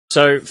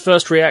So,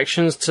 first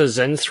reactions to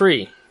Zen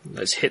 3.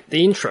 Let's hit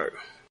the intro.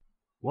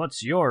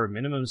 What's your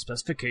minimum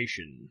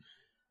specification?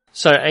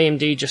 So,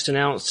 AMD just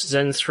announced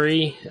Zen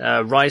 3,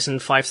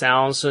 Ryzen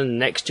 5000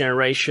 next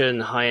generation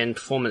high-end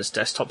performance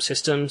desktop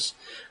systems,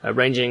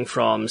 ranging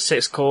from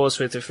 6 cores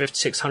with the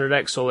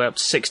 5600X all the way up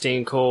to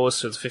 16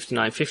 cores with the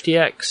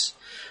 5950X.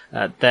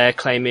 They're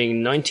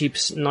claiming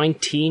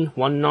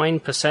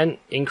 19%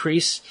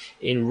 increase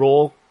in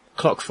raw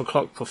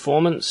clock-for-clock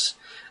performance,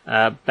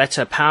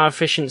 better power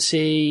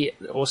efficiency,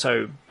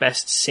 also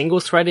best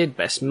single-threaded,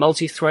 best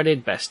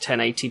multi-threaded, best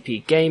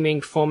 1080p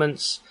gaming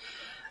performance.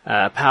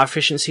 Power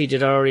efficiency,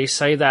 did I already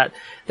say that?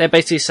 They're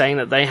basically saying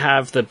that they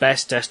have the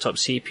best desktop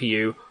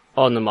CPU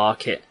on the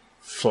market,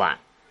 flat.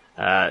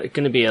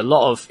 Going to be a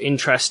lot of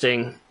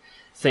interesting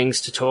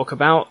things to talk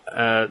about.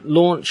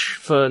 Launch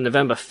for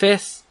November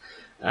 5th.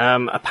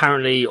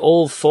 Apparently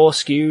all 4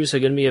 SKUs are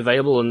going to be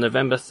available on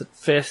November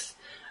 5th.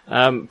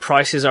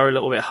 Prices are a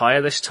little bit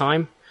higher this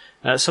time.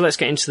 So let's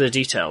get into the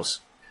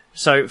details.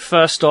 So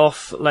first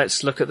off,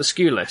 let's look at the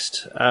SKU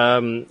list.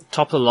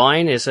 Top of the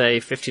line is a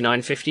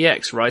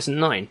 5950X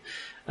Ryzen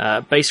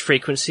 9. Base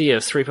frequency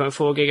of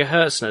 3.4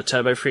 GHz and a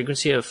turbo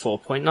frequency of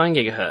 4.9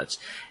 GHz.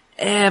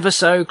 Ever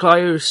so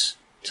close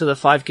to the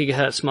 5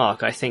 GHz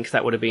mark. I think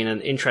that would have been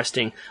an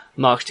interesting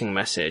marketing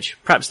message.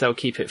 Perhaps they'll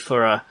keep it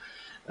for a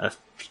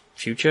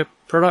future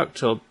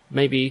product, or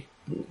maybe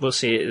we'll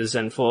see it as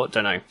Zen 4,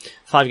 don't know.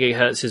 5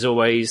 GHz is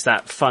always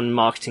that fun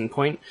marketing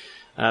point.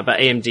 But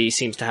AMD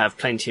seems to have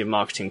plenty of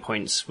marketing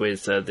points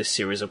with this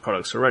series of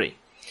products already.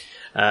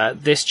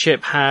 This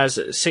chip has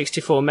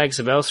 64 megs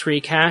of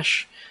L3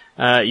 cache.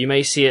 You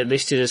may see it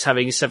listed as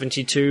having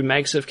 72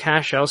 megs of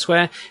cache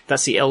elsewhere.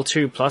 That's the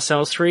L2 plus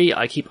L3.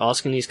 I keep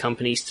asking these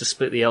companies to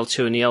split the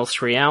L2 and the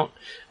L3 out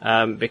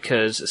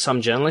because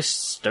some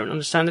journalists don't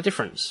understand the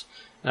difference.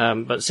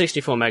 But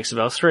 64 megs of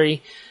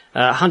L3.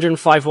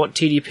 105 watt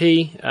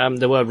TDP.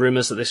 There were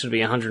rumors that this would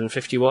be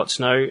 150 watts.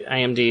 No,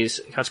 AMD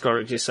is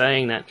categorically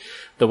saying that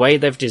the way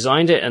they've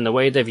designed it and the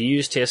way they've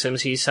used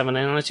TSMC 7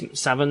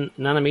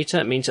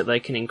 nanometer means that they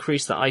can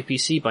increase the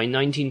IPC by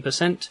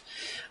 19%,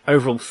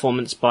 overall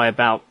performance by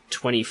about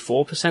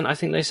 24%, I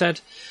think they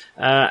said,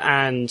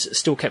 and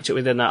still kept it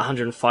within that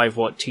 105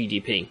 watt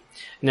TDP.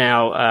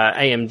 Now,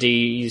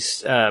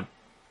 AMD's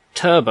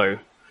turbo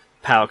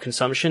power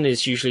consumption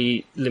is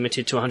usually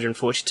limited to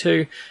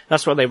 142.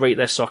 That's what they rate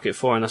their socket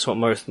for, and that's what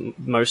most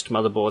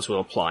motherboards will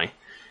apply.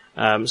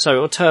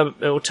 So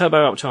it'll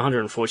turbo up to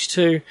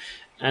 142,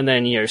 and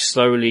then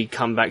slowly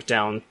come back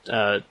down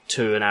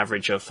to an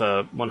average of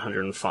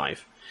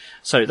 105.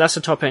 So that's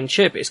the top end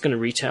chip. It's going to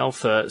retail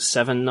for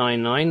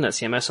 $799. That's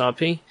the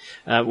MSRP,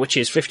 which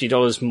is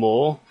 $50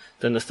 more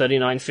than the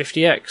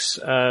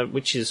 3950X,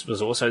 which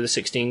was also the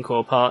 16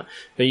 core part.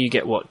 But you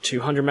get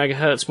 200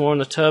 megahertz more on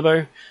the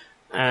turbo,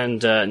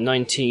 and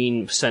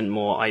 19%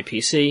 more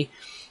IPC.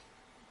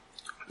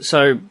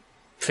 So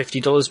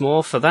 $50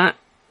 more for that.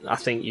 I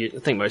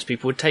think most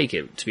people would take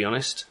it, to be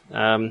honest.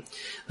 The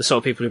sort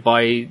of people who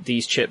buy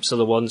these chips are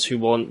the ones who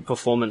want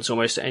performance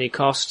almost at any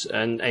cost,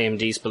 and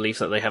AMD's belief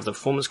that they have the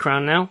performance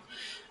crown now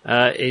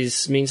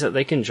means that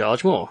they can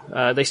charge more.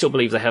 They still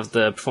believe they have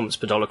the performance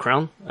per dollar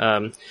crown,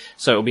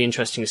 so it'll be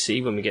interesting to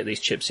see when we get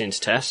these chips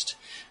into test.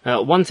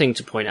 One thing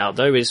to point out,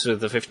 though, is with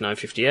the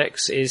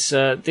 5950X, is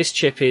this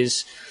chip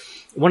is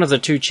one of the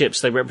 2 chips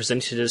they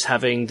represented as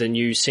having the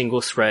new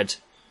single-thread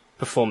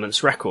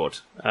performance record.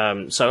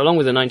 So along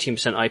with the 19%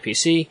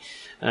 IPC,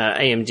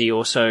 AMD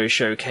also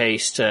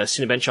showcased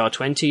Cinebench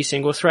R20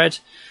 single-thread,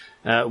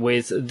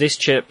 with this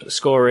chip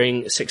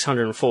scoring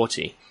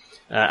 640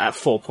 at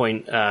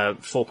 4.9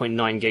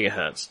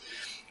 GHz.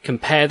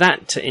 Compare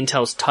that to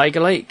Intel's Tiger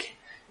Lake,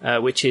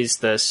 which is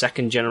the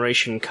 2nd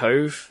generation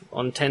Cove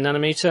on 10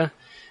 nanometer.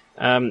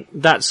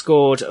 That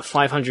scored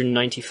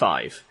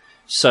 595.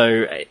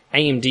 So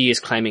AMD is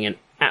claiming an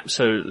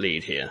absolute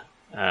lead here.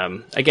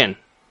 Again,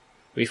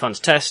 it'll be fun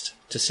to test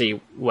to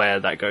see where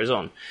that goes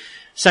on.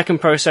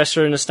 Second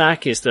processor in the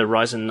stack is the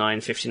Ryzen 9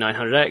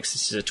 5900X.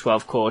 This is a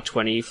 12-core,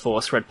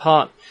 24-thread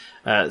part,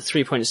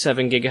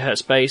 3.7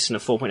 GHz base and a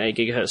 4.8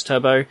 GHz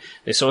turbo.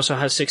 This also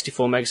has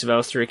 64 megs of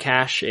L3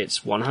 cache.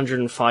 It's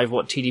 105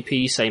 watt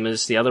TDP, same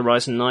as the other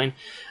Ryzen 9.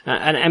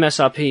 And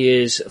MSRP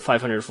is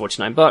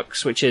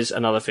 $549, which is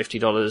another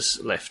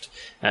 $50 lift.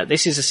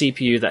 This is a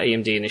CPU that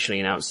AMD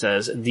initially announced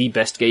as the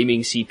best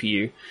gaming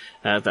CPU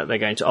that they're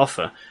going to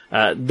offer.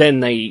 Then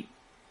they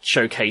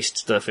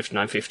showcased the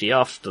 5950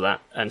 after that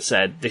and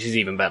said this is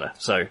even better.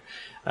 So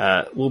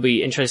we'll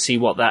be interested to see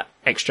what that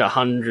extra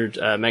 100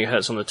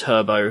 megahertz on the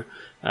turbo,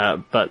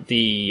 but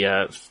the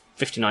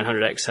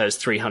 5900X has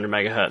 300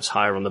 megahertz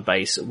higher on the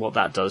base, what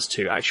that does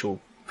to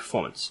actual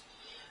performance.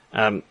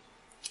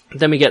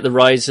 Then we get the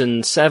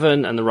Ryzen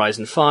 7 and the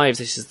Ryzen 5.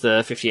 This is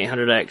the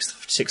 5800X,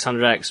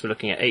 600X. We're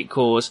looking at 8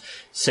 cores,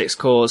 6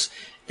 cores.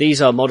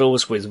 These are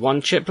models with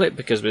 1 chiplet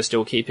because we're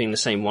still keeping the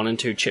same 1 and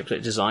 2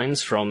 chiplet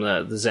designs from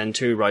the Zen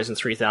 2 Ryzen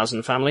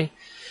 3000 family.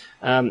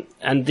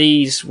 And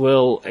these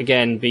will,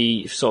 again,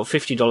 be sort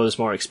of $50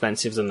 more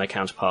expensive than their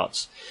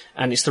counterparts.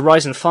 And it's the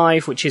Ryzen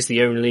 5, which is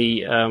the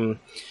only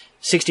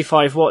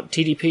 65 watt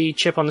TDP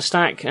chip on the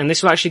stack, and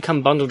this will actually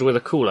come bundled with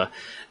a cooler.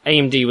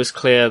 AMD was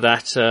clear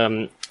that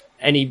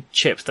any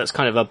chip that's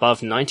kind of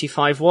above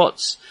 95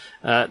 watts,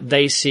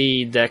 they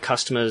see their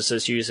customers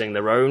as using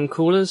their own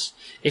coolers.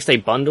 If they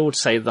bundled,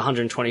 say, the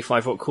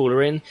 125 watt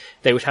cooler in,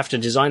 they would have to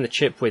design the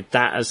chip with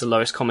that as the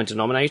lowest common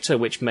denominator,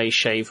 which may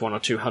shave 100 or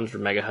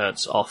 200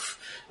 megahertz off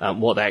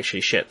what they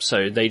actually ship.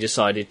 So they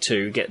decided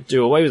to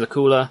do away with the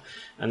cooler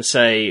and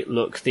say,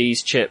 look,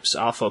 these chips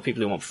are for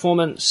people who want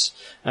performance,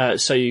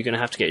 so you're going to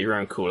have to get your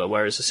own cooler,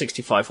 whereas the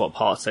 65 watt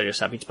parts, they're just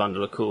happy to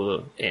bundle a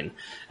cooler in.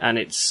 And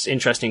it's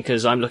interesting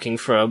because I'm looking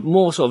for a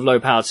more sort of low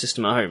powered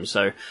system at home,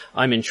 so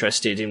I'm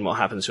interested in what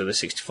happens with the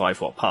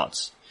 65 watt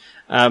parts.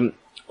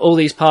 All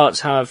these parts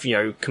have,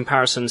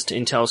 comparisons to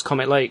Intel's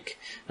Comet Lake,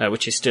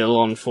 which is still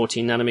on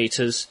 14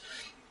 nanometers.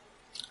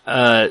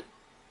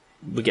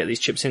 We get these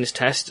chips in this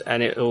test,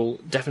 and it'll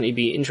definitely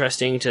be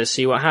interesting to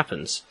see what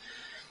happens.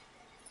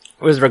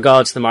 With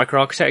regards to the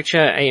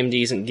microarchitecture,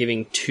 AMD isn't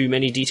giving too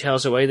many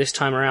details away this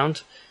time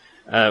around.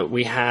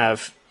 We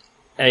have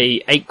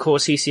a 8-core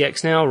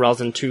CCX now,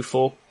 rather than 2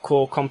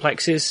 4-core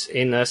complexes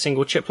in a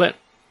single chiplet.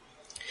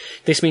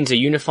 This means a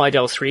unified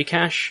L3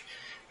 cache,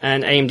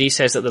 and AMD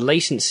says that the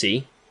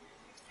latency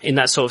in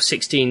that sort of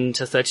 16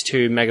 to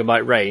 32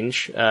 megabyte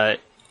range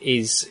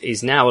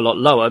is now a lot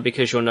lower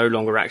because you're no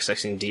longer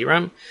accessing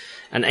DRAM.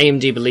 And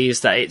AMD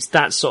believes that it's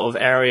that sort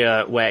of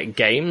area where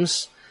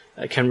games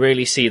can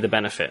really see the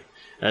benefit.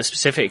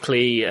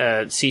 Specifically,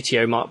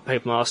 CTO Mark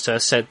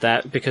Papermaster said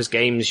that because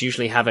games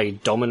usually have a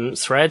dominant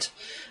thread,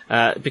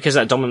 because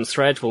that dominant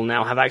thread will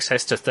now have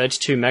access to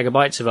 32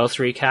 megabytes of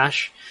L3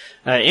 cache,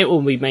 it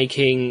will be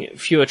making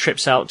fewer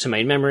trips out to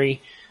main memory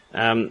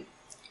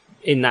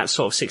in that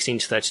sort of 16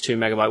 to 32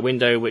 megabyte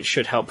window, which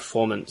should help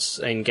performance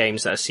in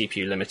games that are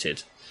CPU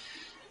limited.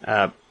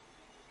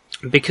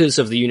 Because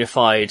of the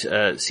unified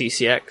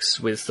CCX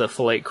with the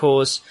full 8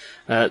 cores,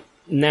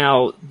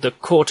 now the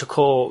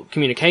core-to-core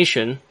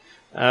communication,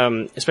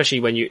 especially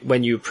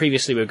when you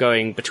previously were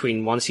going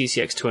between one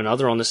CCX to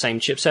another on the same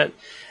chipset,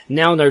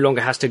 now no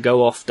longer has to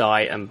go off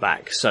die and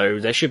back. So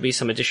there should be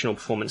some additional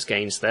performance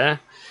gains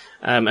there,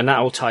 and that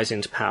all ties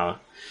into power.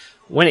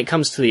 When it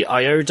comes to the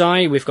I/O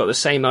die, we've got the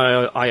same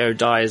I/O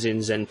die as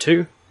in Zen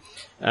 2.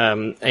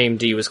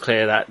 AMD was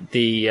clear that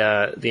the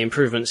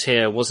improvements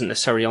here wasn't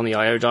necessarily on the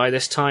I/O die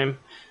this time,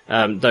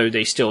 though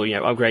they still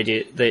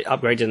upgraded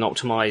and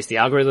optimized the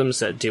algorithms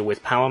that deal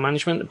with power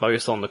management,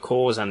 both on the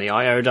cores and the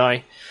I/O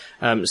die.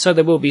 So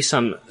there will be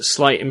some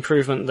slight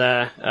improvement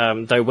there,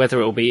 though whether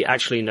it will be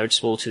actually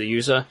noticeable to the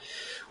user.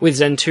 With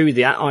Zen 2,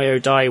 the I/O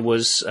die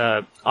was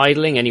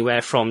idling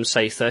anywhere from,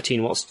 say,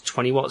 13 watts to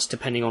 20 watts,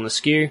 depending on the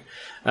SKU.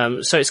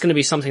 So it's going to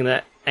be something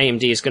that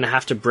AMD is going to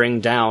have to bring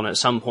down at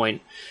some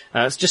point,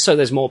 just so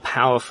there's more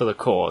power for the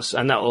cores,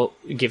 and that will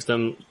give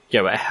them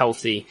a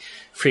healthy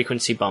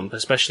frequency bump,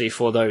 especially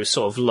for those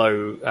sort of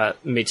low,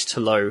 mid to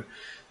low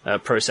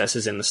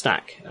processors in the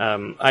stack.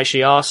 I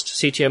actually asked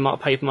CTO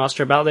Mark Papermaster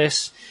about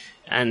this,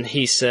 and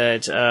he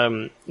said,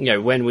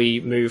 when we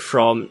move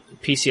from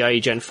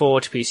PCIe Gen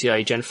 4 to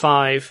PCIe Gen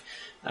 5,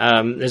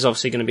 there's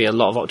obviously going to be a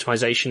lot of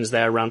optimizations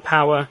there around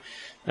power,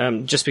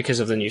 just because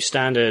of the new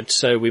standard,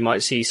 so we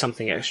might see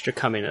something extra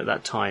come in at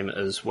that time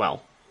as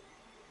well.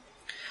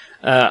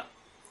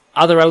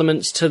 Other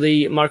elements to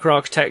the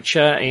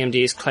microarchitecture, AMD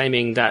is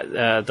claiming that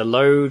the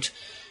load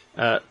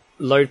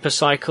per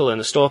cycle and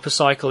the store per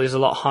cycle is a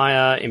lot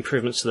higher,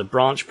 improvements to the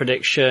branch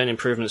prediction,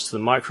 improvements to the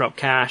micro-op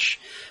cache.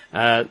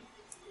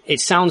 It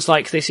sounds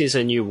like this is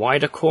a new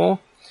wider core.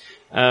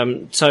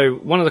 So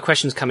one of the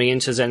questions coming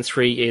into Zen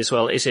 3 is,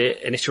 well, is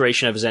it an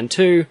iteration of Zen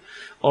 2,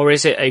 or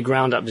is it a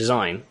ground-up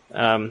design?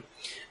 And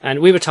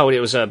we were told it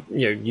was a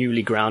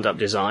newly ground-up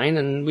design,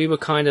 and we were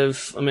kind of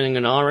umming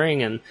and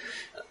ahhing, and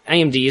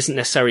AMD isn't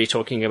necessarily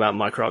talking about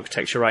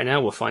microarchitecture right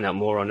now. We'll find out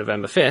more on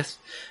November 5th.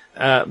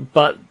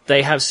 But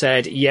they have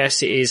said,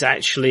 yes, it is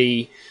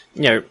actually,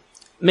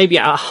 maybe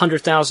at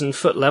 100,000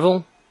 foot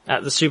level,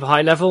 at the super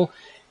high level,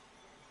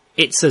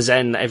 it's a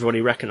Zen that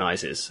everybody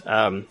recognizes.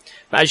 But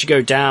as you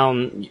go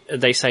down,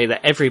 they say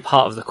that every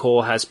part of the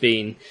core has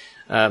been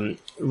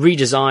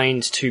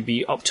redesigned to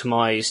be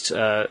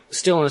optimized,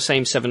 still on the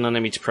same 7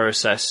 nanometer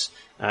process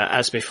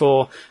as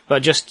before,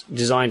 but just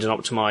designed and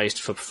optimized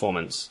for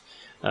performance.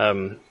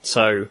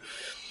 So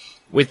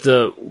with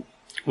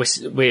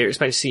we're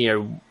expecting to see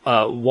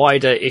a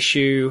wider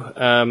issue,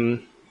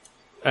 and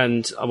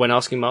when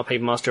asking Mark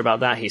Papermaster about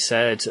that, he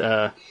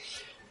said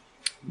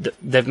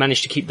they've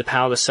managed to keep the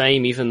power the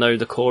same, even though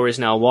the core is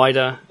now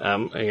wider.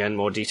 Again,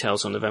 more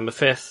details on November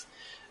 5th.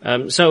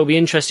 So it'll be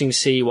interesting to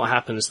see what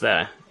happens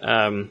there.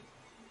 Now,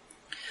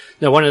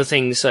 one of the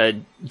things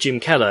Jim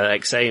Keller,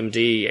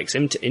 ex-AMD,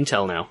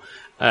 ex-Intel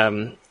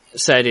now,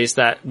 said is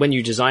that when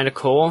you design a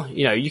core,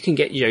 you can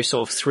get,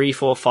 sort of 3,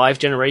 4, 5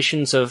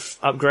 generations of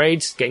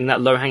upgrades, getting that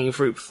low-hanging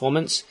fruit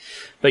performance,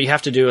 but you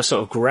have to do a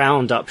sort of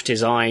ground-up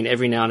design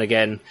every now and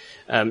again,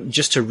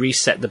 just to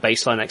reset the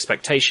baseline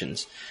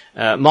expectations.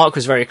 Mark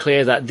was very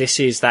clear that this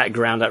is that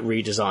ground-up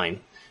redesign.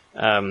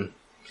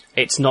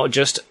 It's not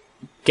just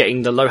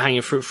getting the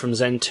low-hanging fruit from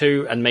Zen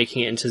 2 and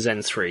making it into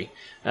Zen 3.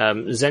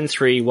 Zen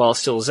 3, while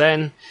still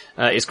Zen,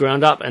 is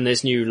ground up, and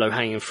there's new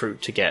low-hanging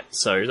fruit to get,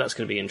 so that's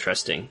going to be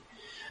interesting.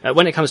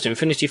 When it comes to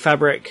Infinity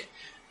Fabric,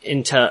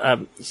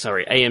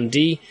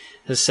 AMD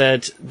has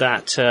said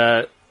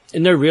that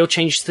no real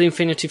changes to the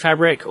Infinity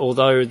Fabric,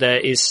 although there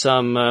is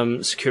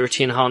some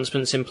security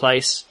enhancements in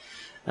place.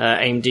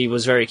 AMD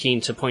was very keen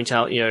to point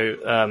out,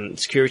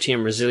 security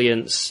and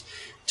resilience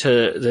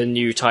to the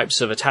new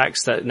types of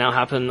attacks that now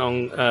happen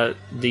on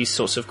these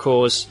sorts of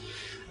cores.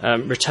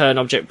 Return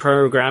object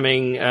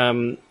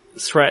programming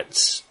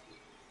threats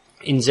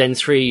in Zen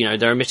 3,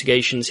 there are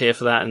mitigations here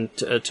for that and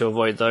to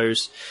avoid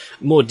those.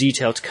 More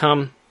detail to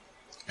come.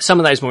 Some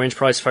of that is more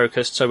enterprise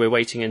focused, so we're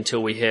waiting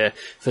until we hear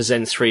for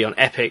Zen 3 on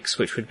EPICs,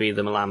 which would be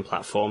the Milan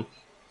platform.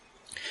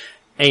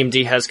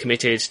 AMD has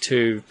committed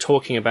to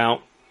talking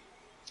about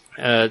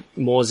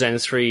more Zen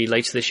 3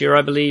 later this year,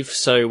 I believe,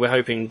 so we're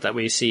hoping that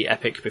we see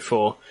EPIC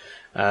before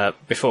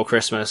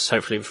Christmas,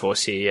 hopefully before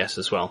CES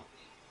as well.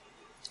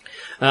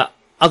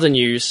 Other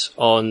news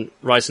on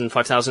Ryzen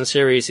 5000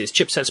 series is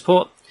chipset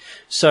support.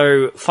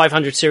 So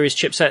 500 series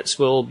chipsets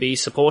will be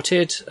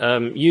supported.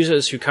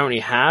 Users who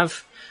currently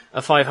have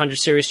a 500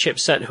 series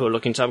chipset who are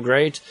looking to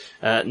upgrade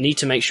need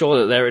to make sure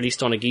that they're at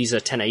least on a Giza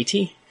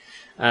 1080.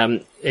 A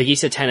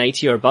Giza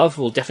 1080 or above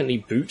will definitely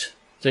boot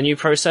the new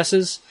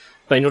processors,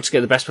 but in order to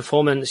get the best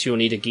performance, you'll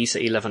need a Giza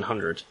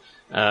 1100.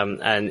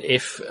 And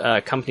if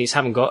companies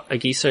haven't got a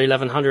Giza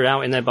 1100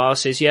 out in their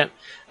BIOSes yet,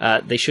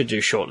 they should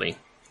do shortly.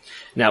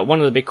 Now, one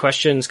of the big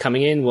questions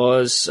coming in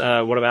was,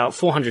 what about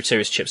 400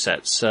 series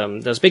chipsets?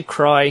 There was a big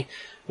cry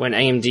when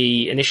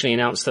AMD initially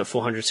announced that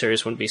 400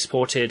 series wouldn't be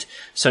supported,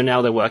 so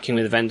now they're working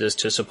with vendors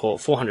to support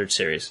 400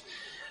 series.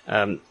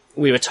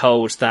 We were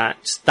told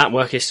that that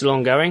work is still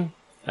ongoing.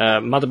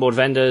 Motherboard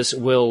vendors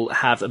will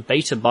have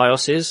beta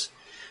BIOSes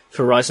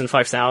for Ryzen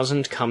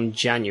 5000 come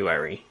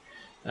January.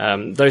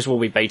 Those will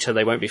be beta,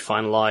 they won't be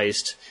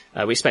finalized.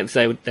 We expect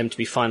them to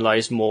be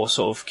finalized more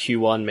sort of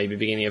Q1, maybe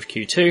beginning of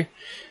Q2.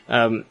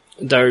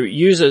 Though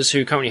users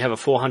who currently have a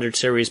 400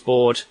 series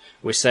board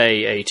with,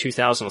 say, a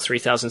 2000 or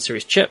 3000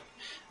 series chip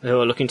who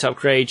are looking to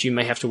upgrade, you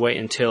may have to wait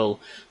until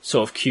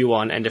sort of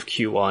Q1, end of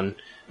Q1.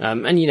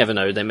 And you never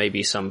know, there may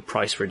be some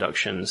price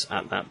reductions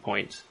at that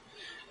point.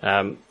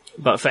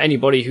 But for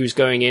anybody who's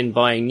going in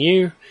buying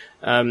new,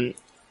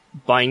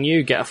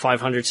 get a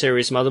 500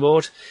 series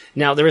motherboard.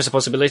 Now, there is a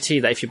possibility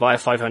that if you buy a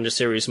 500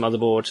 series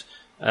motherboard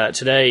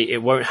today,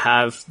 it won't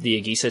have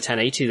the Giza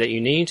 1080 that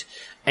you need.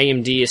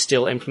 AMD is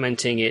still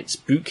implementing its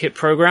bootkit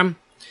program,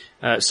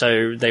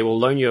 so they will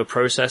loan you a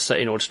processor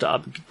in order to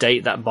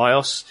update that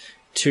BIOS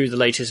to the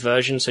latest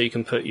version, so you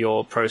can put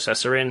your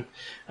processor in.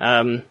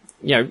 A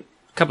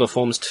couple of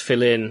forms to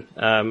fill in,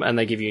 and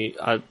they give you,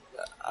 I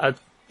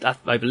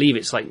believe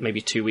it's like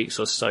maybe 2 weeks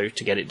or so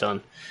to get it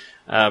done.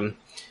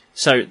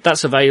 So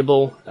that's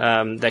available.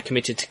 They're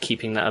committed to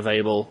keeping that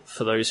available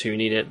for those who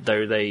need it,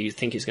 though they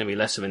think it's going to be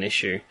less of an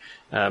issue.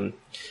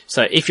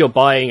 So if you're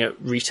buying at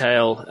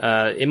retail,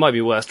 it might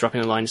be worth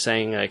dropping a line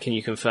saying, can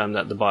you confirm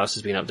that the BIOS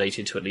has been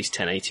updated to at least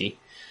 1080,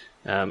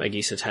 a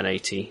Giza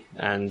 1080,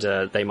 and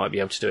they might be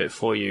able to do it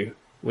for you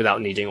without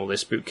needing all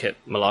this bootkit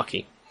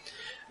malarkey.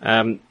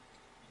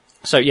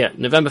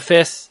 November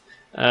 5th,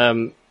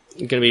 going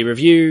to be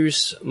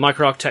reviews,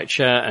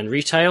 microarchitecture, and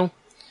retail.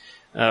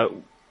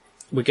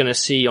 We're going to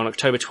see on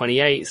October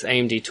 28th,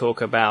 AMD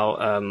talk about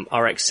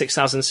RX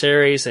 6000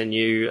 series, their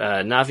new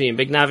Navi and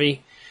Big Navi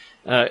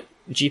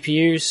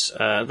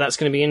GPUs. That's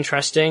going to be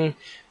interesting.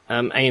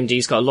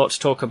 AMD's got a lot to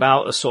talk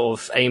about, a sort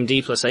of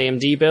AMD plus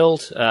AMD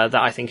build. That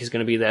I think is going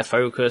to be their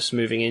focus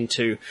moving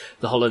into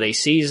the holiday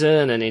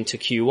season and into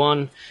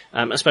Q1,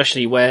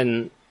 especially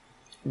when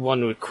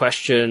one would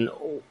question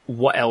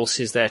what else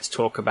is there to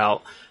talk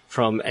about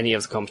from any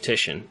of the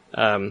competition.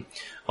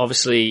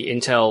 Obviously,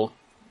 Intel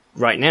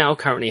right now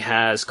currently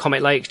has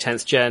Comet Lake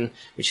 10th gen,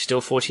 which is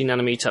still 14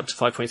 nanometer up to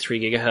 5.3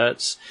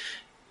 gigahertz.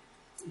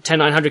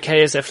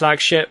 10900K is their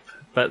flagship,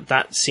 but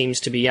that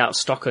seems to be out of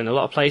stock in a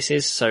lot of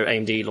places, so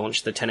AMD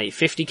launched the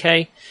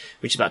 10850K,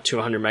 which is about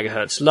 200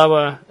 megahertz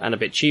lower and a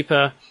bit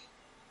cheaper.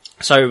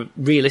 So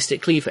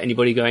realistically, for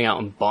anybody going out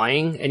and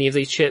buying any of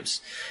these chips,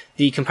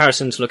 the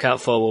comparison to look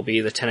out for will be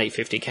the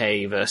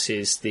 10850K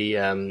versus the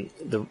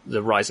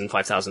Ryzen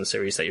 5000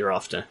 series that you're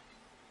after.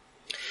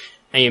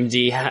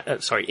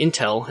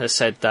 Intel has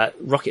said that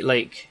Rocket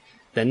Lake,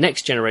 their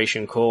next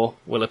generation core,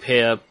 will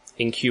appear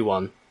in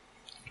Q1,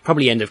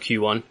 probably end of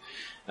Q1,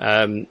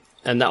 and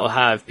that will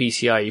have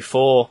PCIe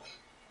 4.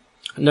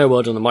 No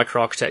word on the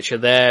microarchitecture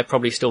there,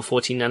 probably still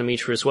 14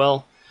 nanometer as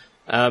well.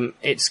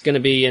 It's going to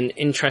be an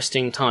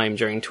interesting time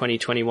during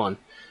 2021.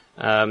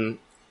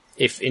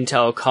 If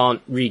Intel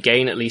can't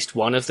regain at least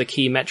one of the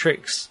key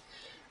metrics,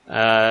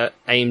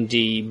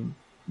 AMD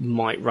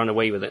might run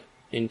away with it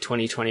in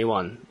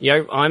 2021.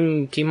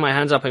 I'm keeping my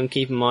hands up and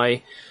keeping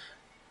my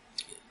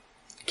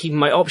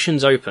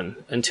options open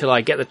until I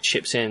get the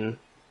chips in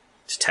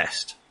to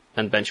test.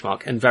 and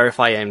benchmark and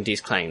verify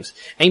AMD's claims.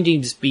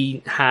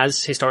 AMD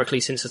has historically,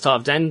 since the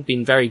start of Den,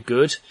 been very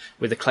good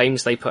with the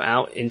claims they put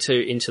out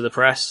into the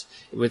press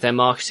with their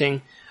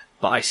marketing,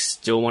 but I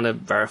still want to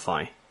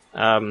verify.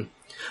 One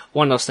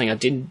last thing I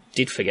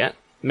did forget: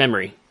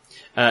 memory.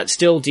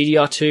 Still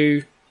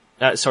DDR4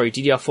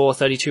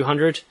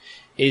 3200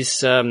 is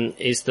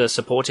the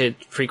supported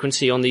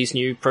frequency on these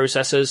new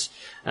processors.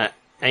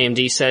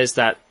 AMD says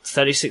that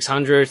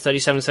 3600,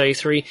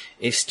 3733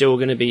 is still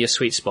going to be a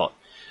sweet spot.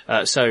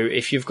 So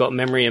if you've got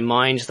memory in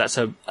mind, that's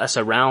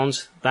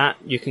around that,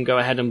 you can go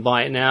ahead and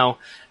buy it now,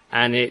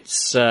 and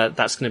that's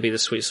going to be the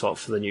sweet spot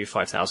for the new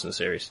 5000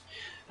 series.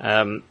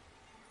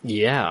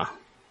 Yeah,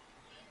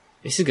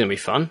 this is going to be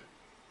fun.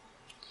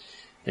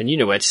 And you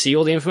know where to see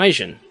all the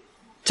information.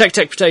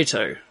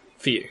 TechTechPotato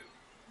for you.